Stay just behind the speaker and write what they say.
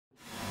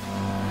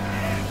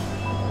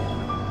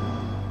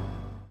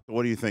So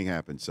what do you think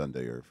happened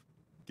Sunday, Irv?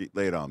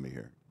 Lay it on me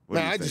here.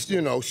 Man, I just,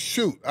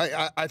 shoot.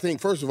 I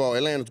think, first of all,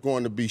 Atlanta's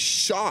going to be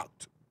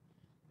shocked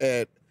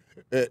at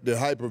the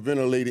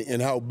hyperventilating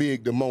and how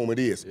big the moment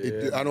is.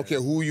 Yeah, I don't care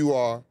who you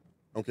are. I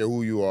don't care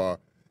who you are.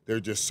 There are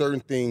just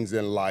certain things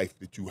in life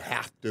that you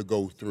have to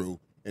go through,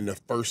 and the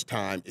first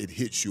time it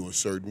hits you a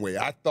certain way.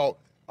 I thought,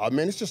 oh,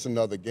 man, it's just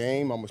another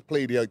game. I must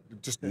play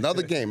just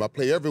another game. I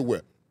play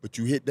everywhere. But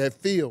you hit that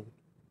field,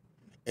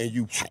 and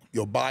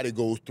your body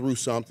goes through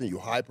something. You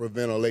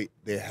hyperventilate.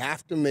 They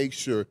have to make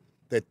sure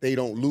that they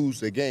don't lose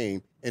the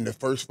game in the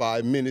first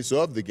 5 minutes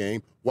of the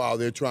game while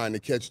they're trying to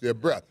catch their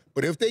breath.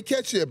 But if they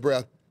catch their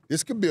breath,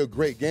 this could be a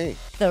great game.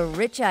 The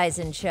Rich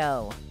Eisen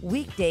Show,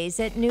 weekdays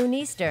at noon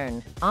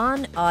Eastern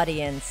on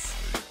Audience.